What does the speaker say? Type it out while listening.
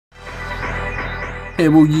Here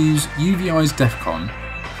we'll use UVI's Defcon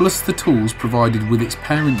plus the tools provided with its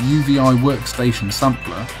parent UVI workstation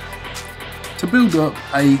sampler to build up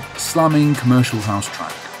a slamming commercial house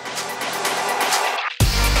track.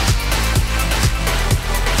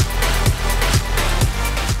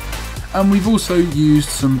 And we've also used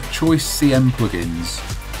some choice CM plugins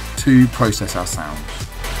to process our sounds.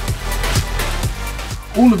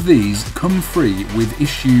 All of these come free with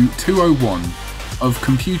issue 201 of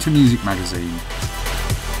Computer Music Magazine.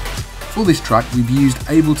 For this track we've used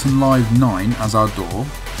Ableton Live 9 as our DAW,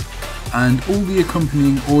 and all the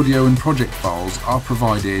accompanying audio and project files are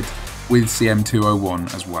provided with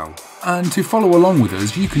CM201 as well. And to follow along with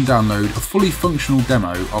us, you can download a fully functional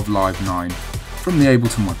demo of Live 9 from the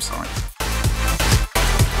Ableton website.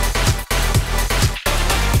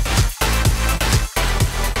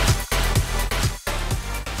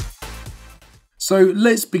 So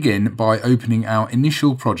let's begin by opening our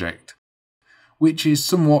initial project, which is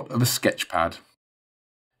somewhat of a sketchpad.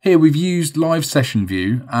 Here we've used Live Session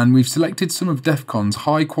View and we've selected some of Defcon's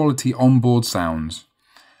high quality onboard sounds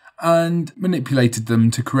and manipulated them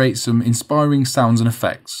to create some inspiring sounds and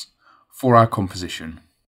effects for our composition.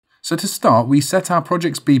 So to start, we set our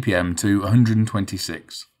project's BPM to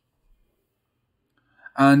 126.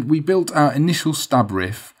 And we built our initial stab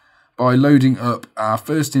riff by loading up our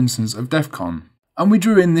first instance of Defcon. And we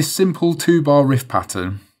drew in this simple 2-bar riff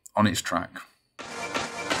pattern on its track.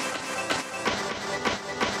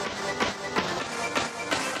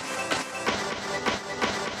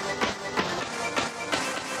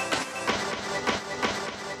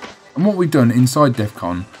 And what we've done inside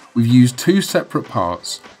Defcon, we've used 2 separate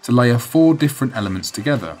parts to layer 4 different elements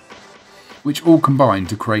together, which all combine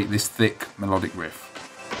to create this thick melodic riff.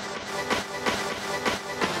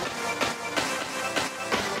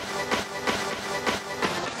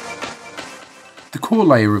 The core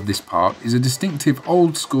layer of this part is a distinctive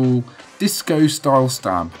old school disco style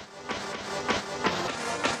stab.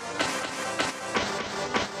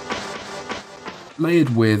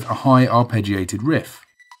 Layered with a high arpeggiated riff.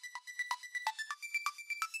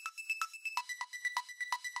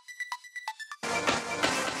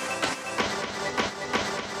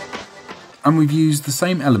 And we've used the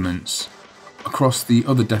same elements across the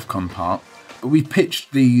other Defcon part, but we've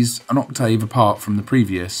pitched these an octave apart from the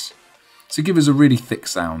previous to give us a really thick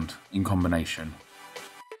sound in combination.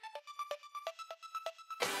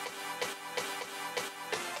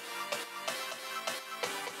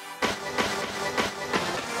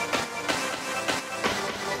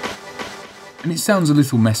 And it sounds a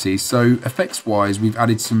little messy, so effects wise we've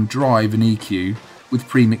added some drive and EQ with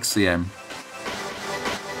Premix CM.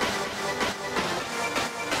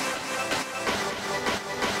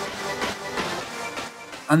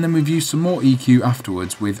 And then we've used some more EQ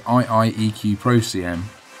afterwards with EQ Pro CM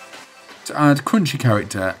to add crunchy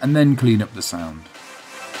character and then clean up the sound.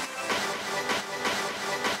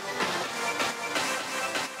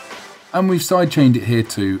 And we've sidechained it here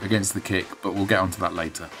too against the kick, but we'll get onto that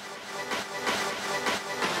later.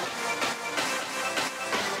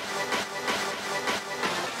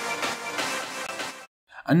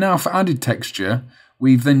 And now for added texture,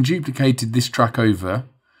 we've then duplicated this track over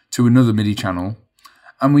to another MIDI channel,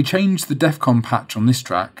 and we changed the Defcon patch on this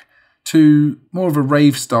track to more of a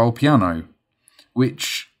rave style piano,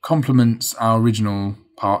 which complements our original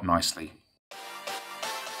part nicely.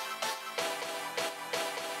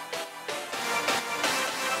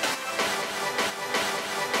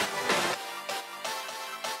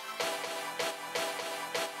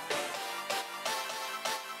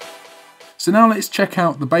 So now let's check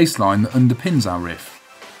out the bass line that underpins our riff.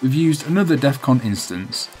 We've used another Defcon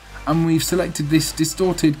instance and we've selected this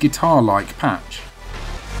distorted guitar-like patch.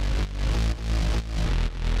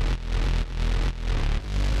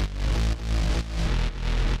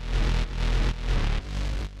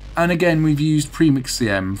 And again we've used Premix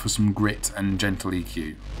CM for some grit and gentle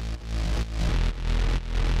EQ.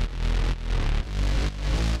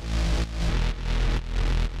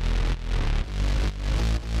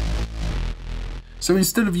 So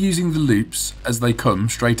instead of using the loops as they come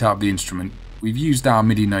straight out of the instrument, we've used our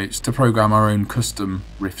MIDI notes to program our own custom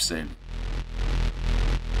riffs in.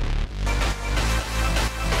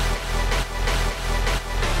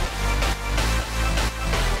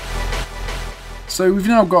 So we've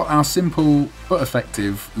now got our simple but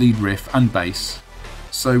effective lead riff and bass.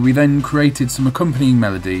 So we then created some accompanying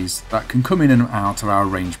melodies that can come in and out of our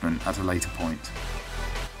arrangement at a later point.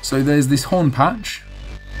 So there's this horn patch.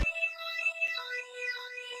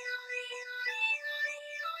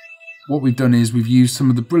 What we've done is we've used some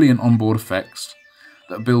of the brilliant onboard effects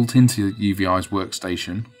that are built into UVI's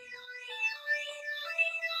workstation.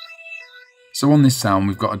 So on this sound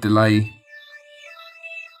we've got a delay,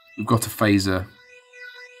 we've got a phaser,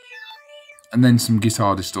 and then some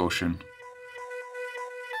guitar distortion.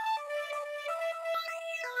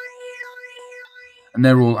 And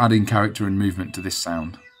they're all adding character and movement to this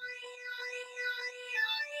sound.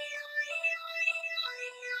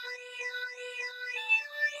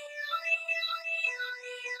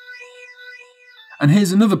 And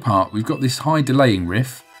here's another part. We've got this high delaying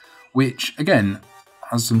riff, which again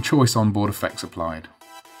has some choice onboard effects applied.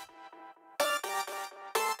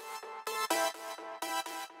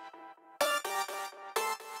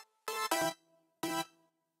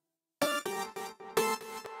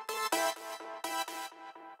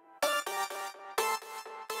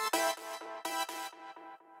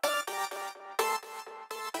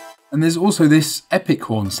 And there's also this epic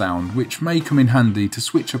horn sound, which may come in handy to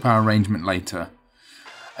switch up our arrangement later.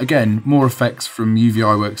 Again, more effects from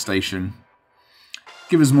UVI Workstation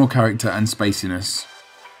give us more character and spaciness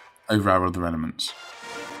over our other elements.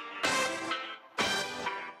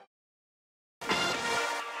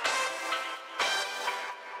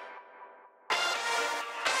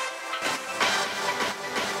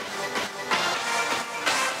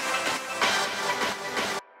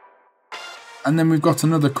 And then we've got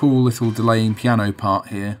another cool little delaying piano part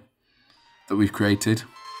here that we've created.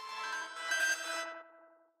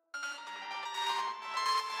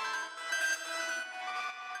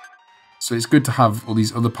 So it's good to have all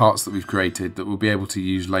these other parts that we've created that we'll be able to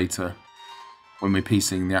use later when we're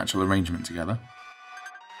piecing the actual arrangement together.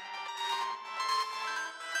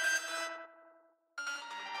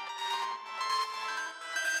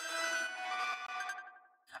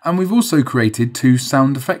 And we've also created 2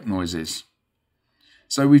 sound effect noises.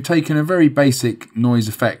 So we've taken a very basic noise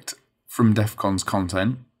effect from Defcon's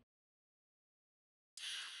content,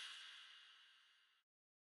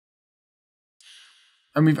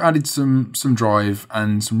 and we've added some drive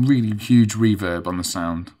and some really huge reverb on the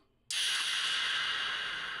sound.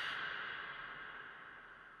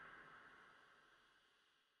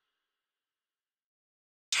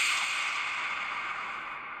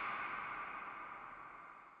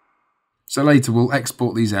 So later we'll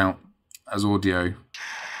export these out as audio,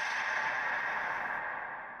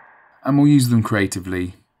 and we'll use them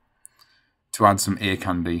creatively to add some ear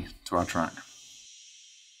candy to our track.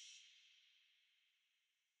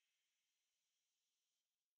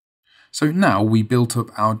 So now we built up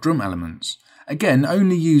our drum elements, again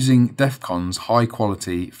only using Defcon's high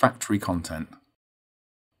quality factory content.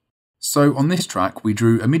 So on this track we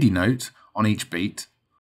drew a MIDI note on each beat,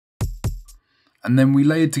 and then we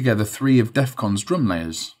layered together 3 of Defcon's drum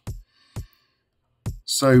layers.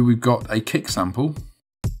 So we've got a kick sample,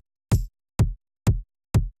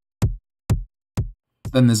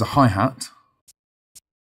 then there's a hi-hat,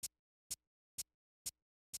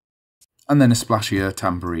 and then a splashier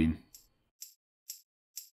tambourine.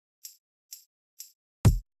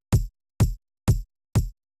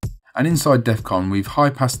 And inside Defcon we've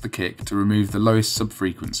high-passed the kick to remove the lowest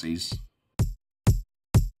sub-frequencies.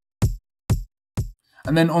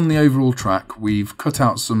 And then on the overall track we've cut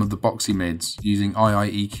out some of the boxy mids using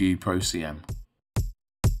IIEQ Pro CM.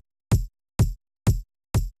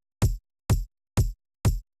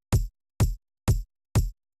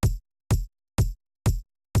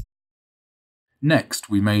 Next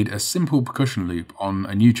we made a simple percussion loop on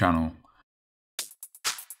a new channel.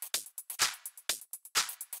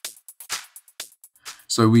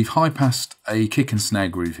 So we've high-passed a kick and snare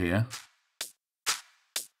groove here.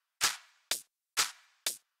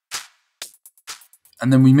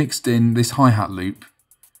 And then we mixed in this hi-hat loop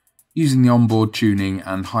using the onboard tuning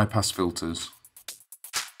and high-pass filters.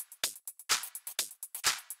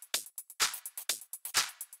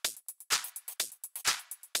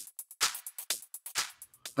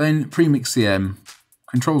 Then Premix CM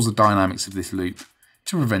controls the dynamics of this loop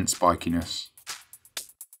to prevent spikiness.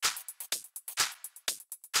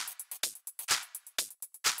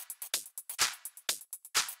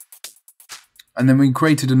 And then we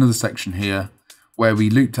created another section here where we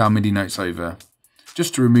looped our MIDI notes over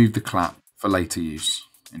just to remove the clap for later use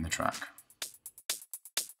in the track.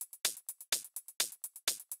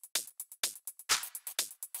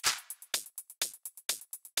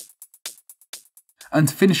 And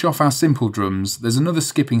to finish off our simple drums, there's another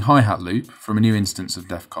skipping hi-hat loop from a new instance of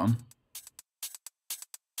Defcon.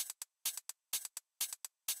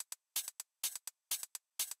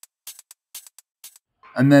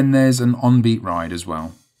 And then there's an on-beat ride as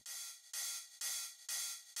well.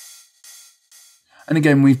 And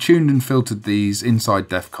again, we've tuned and filtered these inside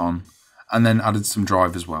Defcon and then added some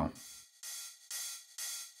drive as well.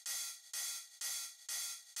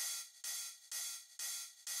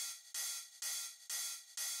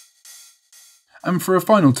 And for a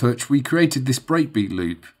final touch, we created this breakbeat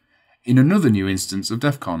loop in another new instance of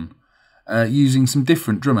Defcon, using some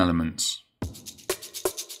different drum elements.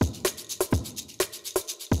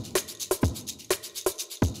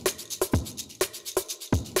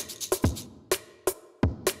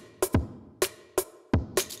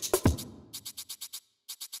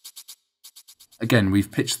 Again,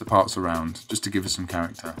 we've pitched the parts around just to give us some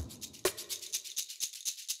character.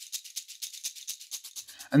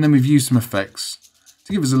 And then we've used some effects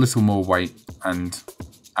to give us a little more weight and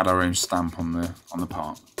add our own stamp on the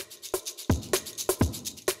part.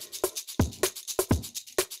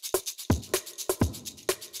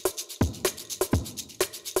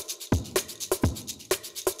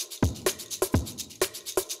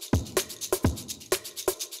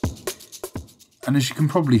 And as you can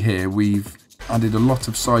probably hear, we've added a lot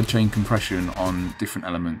of sidechain compression on different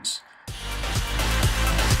elements.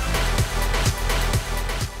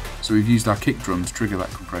 So we've used our kick drum to trigger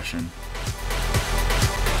that compression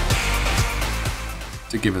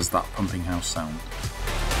to give us that pumping house sound.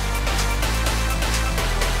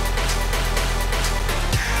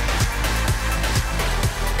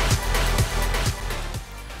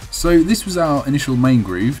 So this was our initial main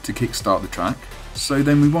groove to kickstart the track. So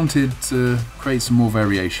then we wanted to create some more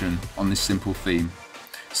variation on this simple theme.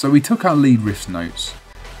 So we took our lead riff notes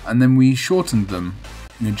and then we shortened them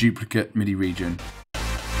in a duplicate MIDI region.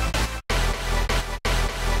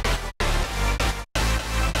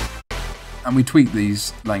 And we tweaked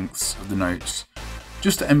these lengths of the notes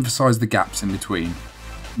just to emphasise the gaps in between,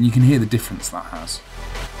 and you can hear the difference that has.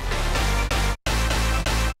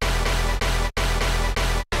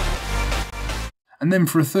 And then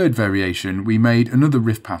for a third variation, we made another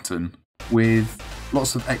riff pattern with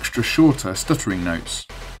lots of extra shorter stuttering notes,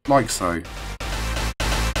 like so.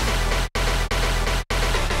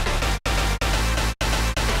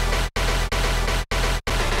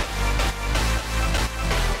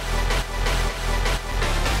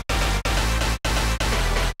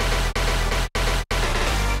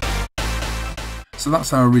 So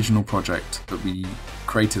that's our original project that we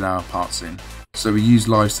created our parts in. So we used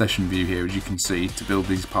live session view here, as you can see, to build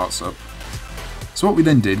these parts up. So what we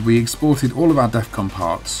then did, we exported all of our Defcon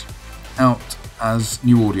parts out as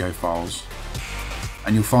new audio files,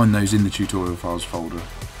 and you'll find those in the tutorial files folder.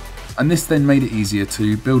 And this then made it easier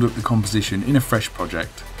to build up the composition in a fresh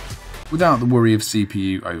project without the worry of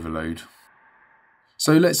CPU overload.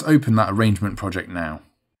 So let's open that arrangement project now.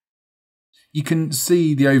 You can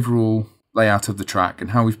see the overall layout of the track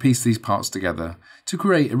and how we've pieced these parts together to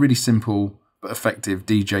create a really simple but effective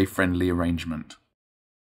DJ friendly arrangement.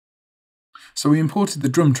 So we imported the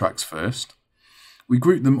drum tracks first. We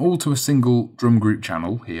grouped them all to a single drum group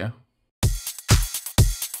channel here.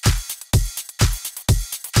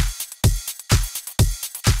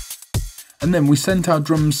 And then we sent our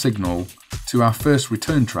drum signal to our first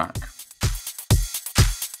return track.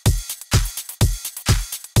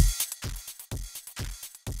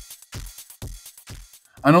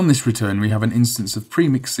 And on this return we have an instance of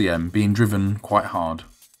premix CM being driven quite hard.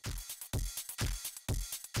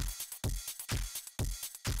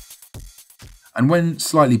 And when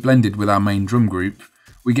slightly blended with our main drum group,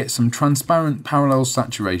 we get some transparent parallel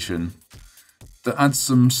saturation that adds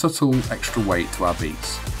some subtle extra weight to our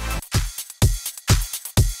beats.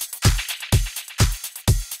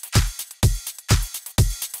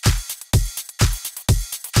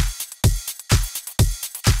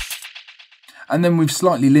 And then we've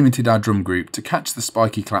slightly limited our drum group to catch the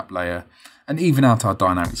spiky clap layer and even out our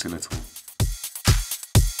dynamics a little.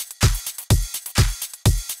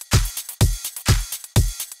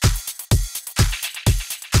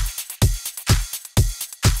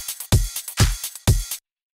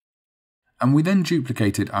 And we then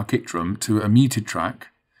duplicated our kick drum to a muted track,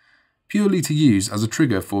 purely to use as a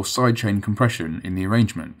trigger for sidechain compression in the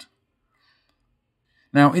arrangement.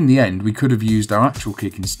 Now in the end we could have used our actual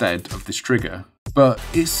kick instead of this trigger, but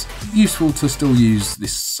it's useful to still use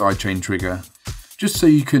this sidechain trigger just so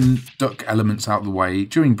you can duck elements out of the way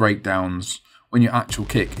during breakdowns when your actual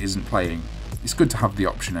kick isn't playing. It's good to have the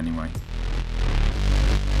option anyway.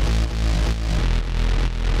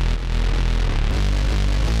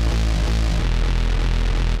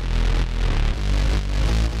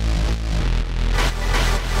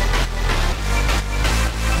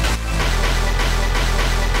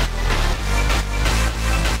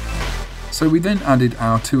 So we then added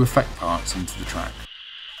our two effect parts into the track.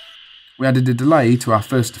 We added a delay to our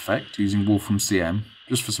first effect using Wolfram CM,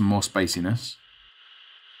 just for some more spaciness.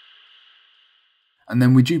 And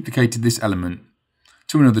then we duplicated this element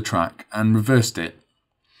to another track and reversed it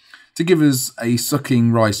to give us a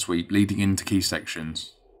sucking rise sweep leading into key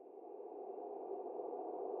sections.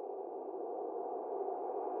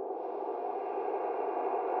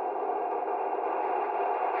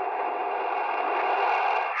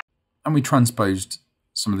 and we transposed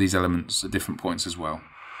some of these elements at different points as well.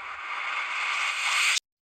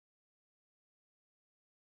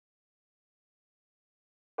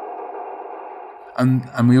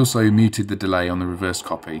 And we also muted the delay on the reverse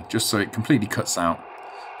copy, just so it completely cuts out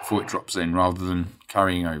before it drops in, rather than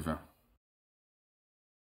carrying over.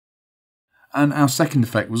 And our second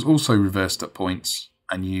effect was also reversed at points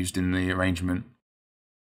and used in the arrangement.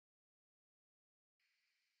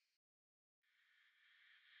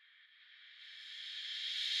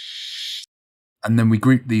 And then we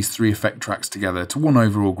grouped these three effect tracks together to one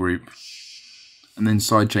overall group, and then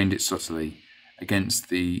sidechained it subtly against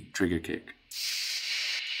the trigger kick.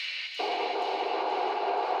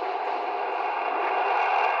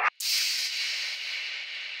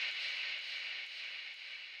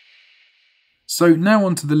 So now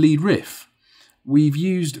onto the lead riff. We've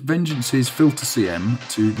used Vengeance's filter CM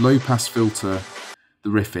to low pass filter the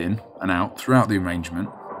riff in and out throughout the arrangement.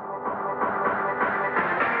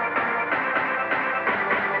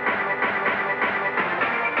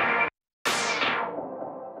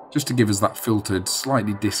 Just to give us that filtered,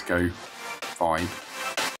 slightly disco vibe.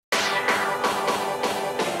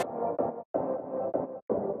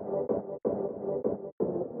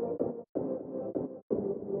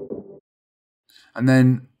 And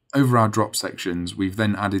then over our drop sections, we've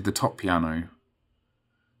then added the top piano,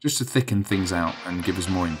 just to thicken things out and give us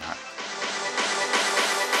more impact.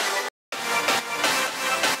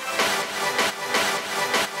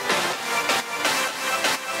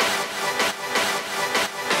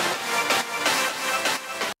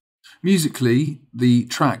 Musically, the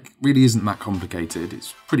track really isn't that complicated,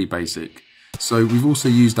 it's pretty basic. So we've also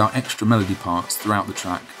used our extra melody parts throughout the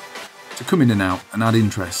track to come in and out and add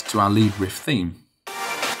interest to our lead riff theme.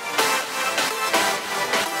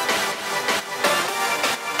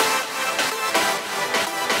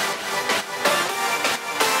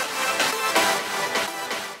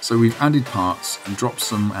 So we've added parts and dropped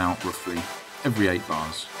some out roughly every 8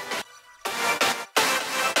 bars.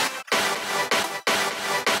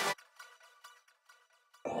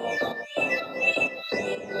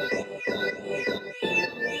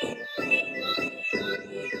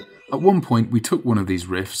 At one point we took one of these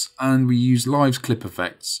riffs and we used Live's clip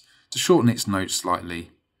effects to shorten its notes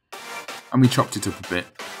slightly, and we chopped it up a bit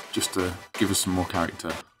just to give us some more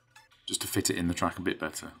character, just to fit it in the track a bit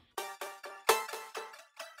better.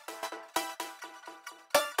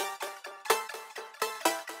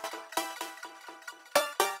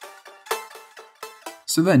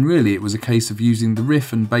 So then really it was a case of using the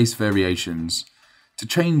riff and bass variations to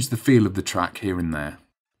change the feel of the track here and there.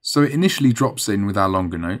 So it initially drops in with our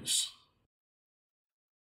longer notes.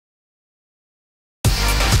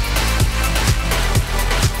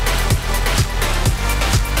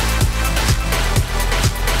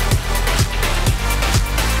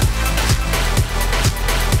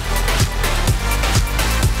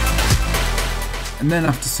 And then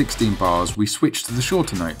after 16 bars we switch to the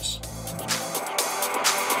shorter notes.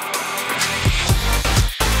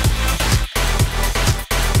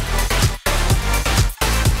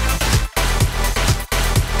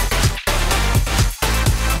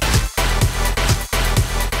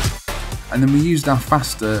 And then we used our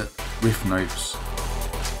faster riff notes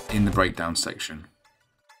in the breakdown section.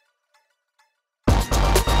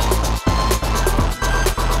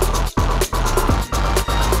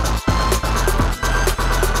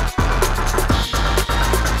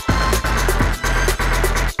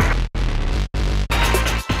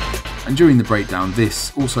 And during the breakdown,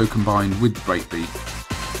 this, also combined with the breakbeat,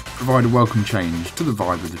 provide a welcome change to the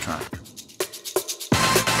vibe of the track.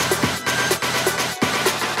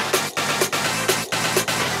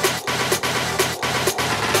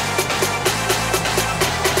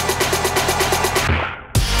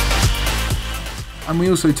 And we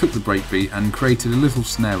also took the breakbeat and created a little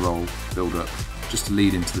snare roll build-up just to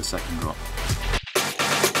lead into the second drop.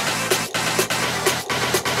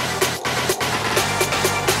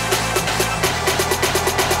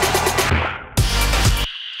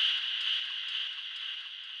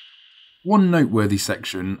 One noteworthy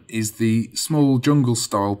section is the small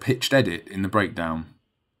jungle-style pitched edit in the breakdown.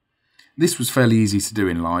 This was fairly easy to do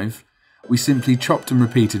in live. We simply chopped and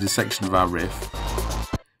repeated a section of our riff,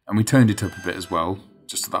 and we turned it up a bit as well,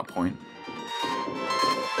 just at that point.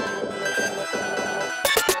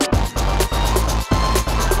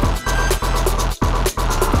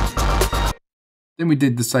 Then we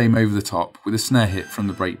did the same over the top with a snare hit from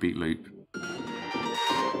the breakbeat loop.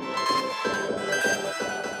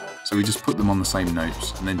 So we just put them on the same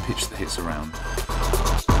notes and then pitched the hits around.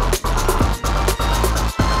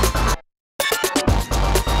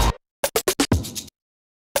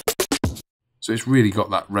 So So it's really got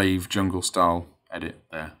that rave jungle style edit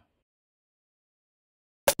there.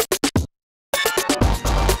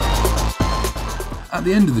 At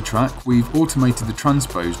the end of the track, we've automated the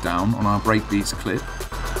transpose down on our breakbeats clip,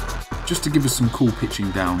 just to give us some cool pitching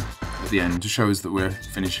down at the end to show us that we're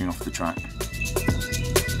finishing off the track.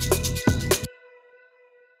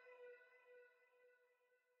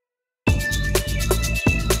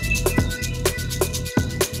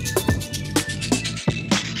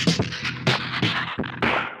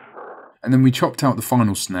 And then we chopped out the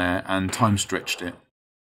final snare and time stretched it,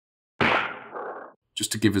 just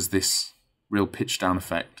to give us this real pitch down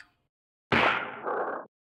effect.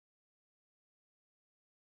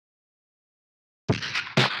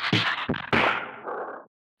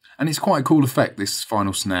 And it's quite a cool effect, this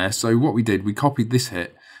final snare, so what we did, we copied this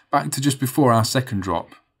hit back to just before our second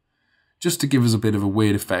drop, just to give us a bit of a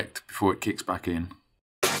weird effect before it kicks back in.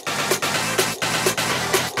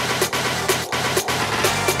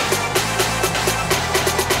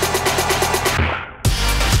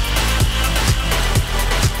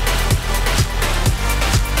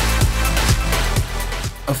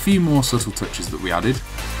 A few more subtle touches that we added.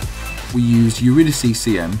 We used Eurydice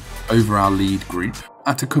CM over our lead group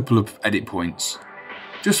at a couple of edit points,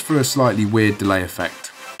 just for a slightly weird delay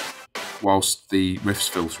effect, whilst the riff's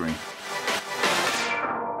filtering.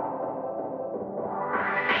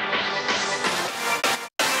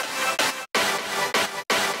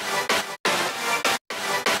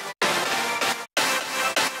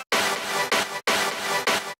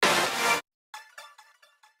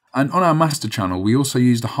 And on our master channel, we also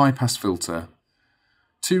used a high pass filter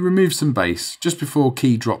to remove some bass just before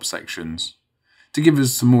key drop sections, to give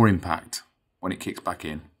us some more impact when it kicks back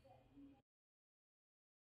in.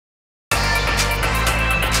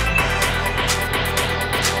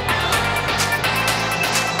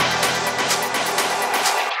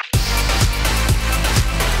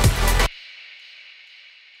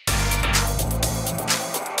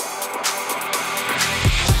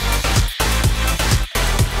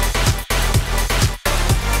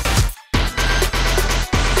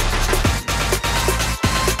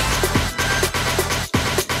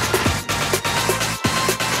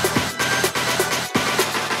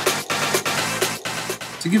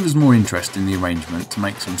 To give us more interest in the arrangement, to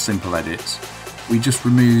make some simple edits, we just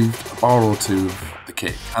removed a bar or two of the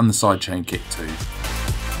kick and the sidechain kick too.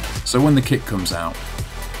 So when the kick comes out,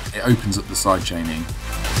 it opens up the sidechaining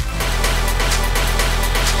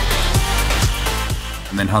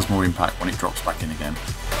and then has more impact when it drops back in again.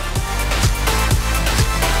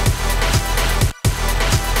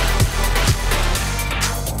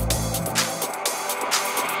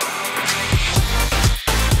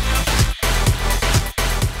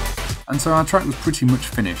 And so our track was pretty much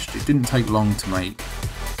finished. It didn't take long to make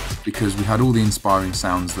because we had all the inspiring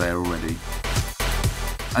sounds there already.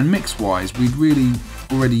 And mix-wise, we'd really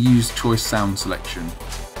already used choice sound selection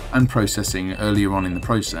and processing earlier on in the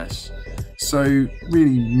process. So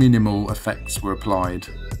really minimal effects were applied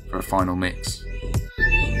for a final mix.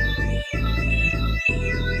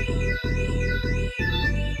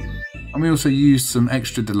 And we also used some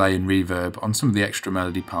extra delay and reverb on some of the extra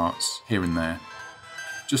melody parts here and there,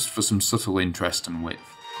 just for some subtle interest and width.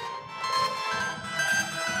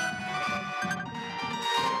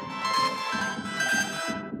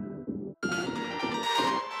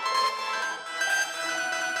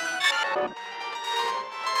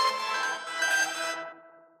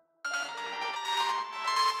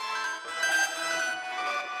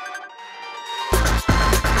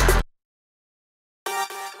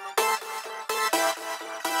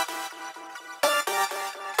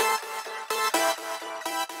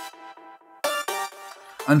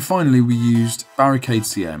 And finally we used Barricade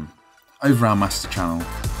CM over our master channel,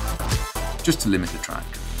 just to limit the track.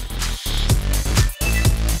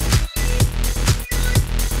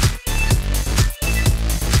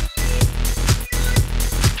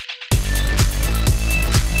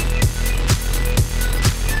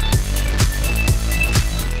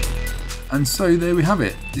 And so there we have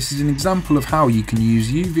it. This is an example of how you can use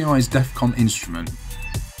UVI's Defcon instrument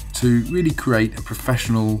to really create a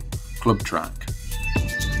professional club track.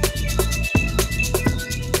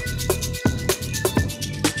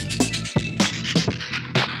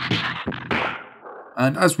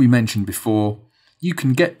 And as we mentioned before, you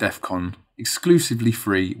can get Defcon exclusively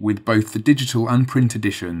free with both the digital and print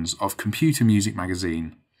editions of Computer Music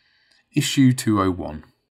Magazine, issue 201.